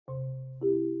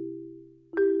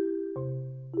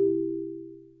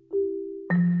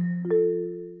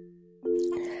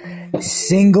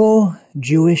Single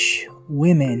Jewish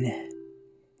women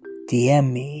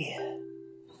DM me.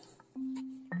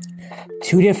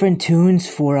 Two different tunes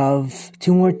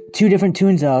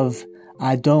of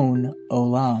Adon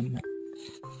Olam.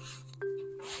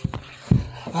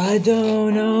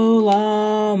 Adon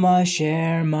Olam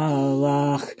asher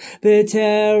malach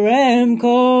b'terem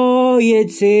kol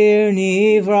yitzir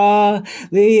nivra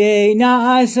li'ei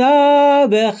na'asa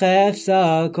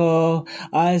b'chefsa kol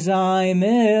azai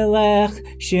melech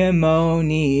shemo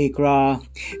nikra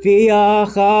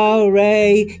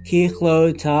v'yacharei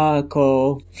kichlota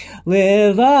kol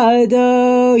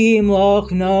levado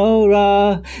yimloch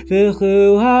nora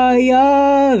v'chu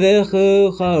haya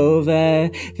v'chu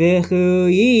choveh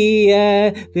v'chu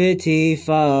yeh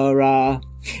b'tifara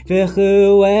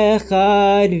v'chu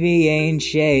echad v'yein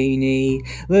sheni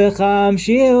l'cham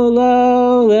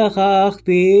shilo l'chach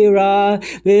bira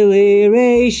v'li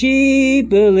reshit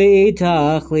v'li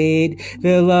tachlit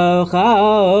v'lo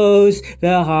chaos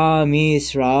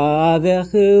v'hamisra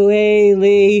v'chu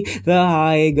eli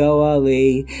v'hai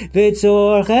goali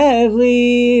v'tzor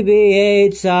chevli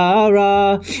b'yet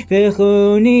tzara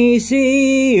v'chu nisi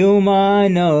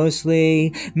umanosli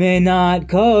menat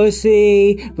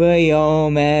kosi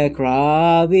v'yom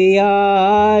Ekra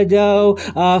biyado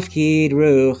afkid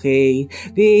ruchi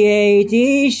biyet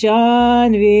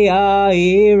ishan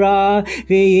v'yaira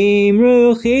v'yim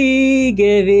ruchi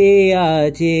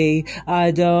geviati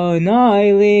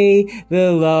Adonai li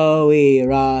v'lo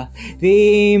ira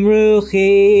v'yim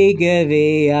ruchi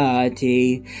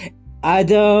geviati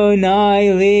Adonai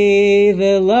li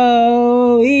v'lo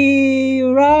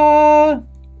ira.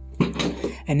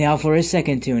 And now for a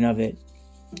second tune of it.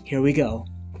 Here we go.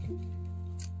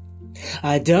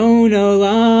 Adon Olam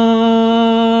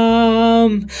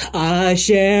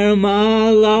asher malach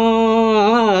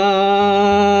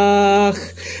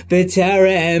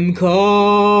b'terem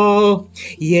kol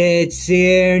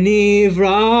yitzir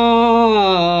nivra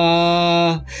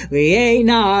li'ei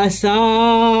na'asa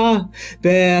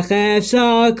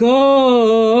b'chefsa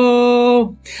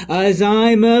kol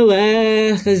azai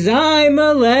melech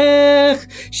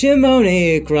shemo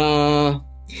nikra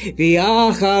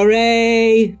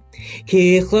v'yacharei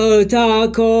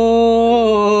kichlota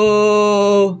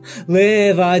kol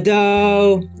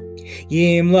levado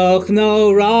yimloch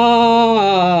nora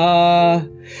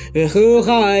v'chu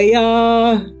chaya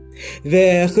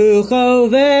v'chu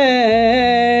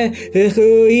choveh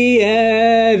v'chu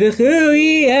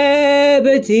yeh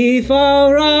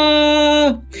b'tifara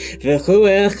v'chu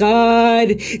echad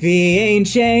v'yein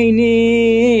sheni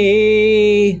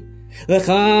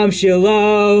l'cham shilo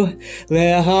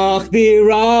l'chach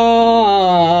bira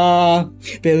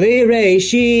b'li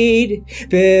reshit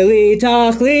b'li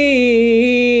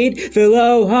tachlit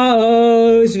v'lo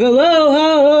haos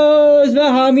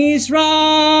v'hamisra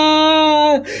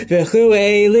v'chu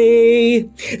eli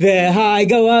v'hai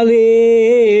goali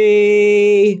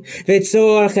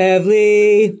v'tzor chevli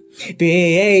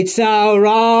b'yet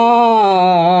tzara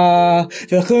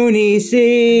v'chu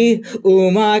nisi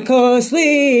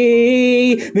umakosli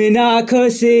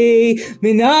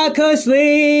minakosli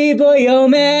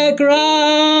b'yom ekra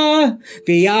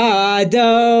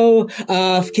b'yado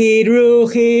afkid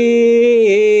ruchi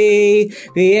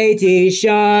b'yet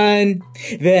ishan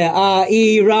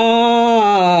v'aira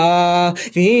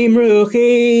v'im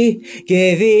ruchi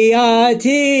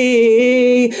geviati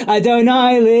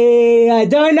Adonai li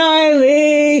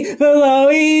v'lo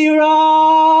ira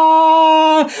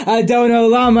Adon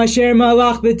Olam asher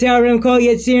malach b'terem kol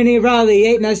yitzir nivra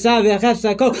li'ei na'asa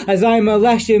v'chefsa kol azai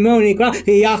melech shemo nikra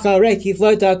v'yacharei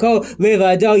kichlota kol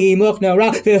levado yimloch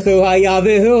nora v'chu haya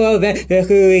v'chu choveh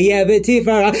v'chu yeh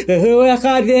b'tifara v'chu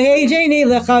echad v'yein sheni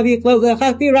l'cham yiklot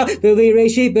l'chach bira v'li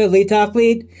reshit v'li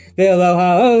tachlit v'lo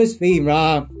haos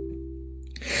v'imra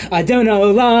Adon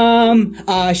Olam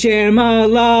asher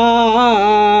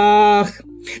malach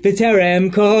b'terem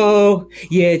kol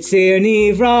yitzir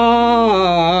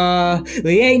nivra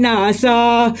li'ei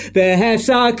na'asa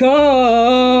b'chefsa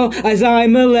kol azai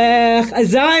melech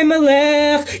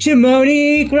shemo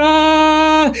nikra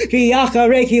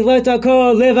v'yacharei kichlota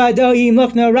kol levado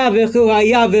yimloch nora v'chu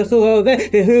haya v'chu choveh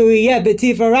v'chu yeh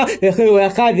b'tifara v'chu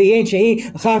echad v'yein sheni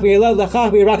l'chach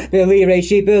bira v'li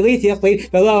reshit v'li tachlit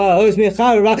v'lo haos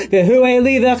v'chara v'chu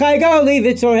eli v'chai goali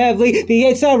v'tzor chevli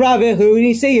b'yet tzara v'chu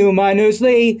nisi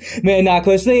umanosli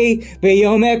menakosli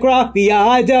v'yom ekra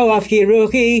v'yado afkid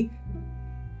ruchi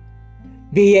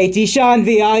b'yet ishan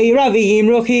v'yaira v'yim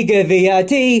ruchi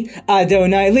geviati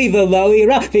Adonai li v'lo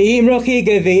ira v'yim ruchi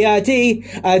geviati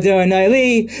Adonai li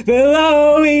v'lo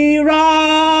ira.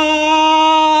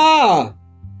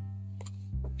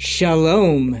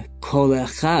 Shalom kol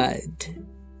echad.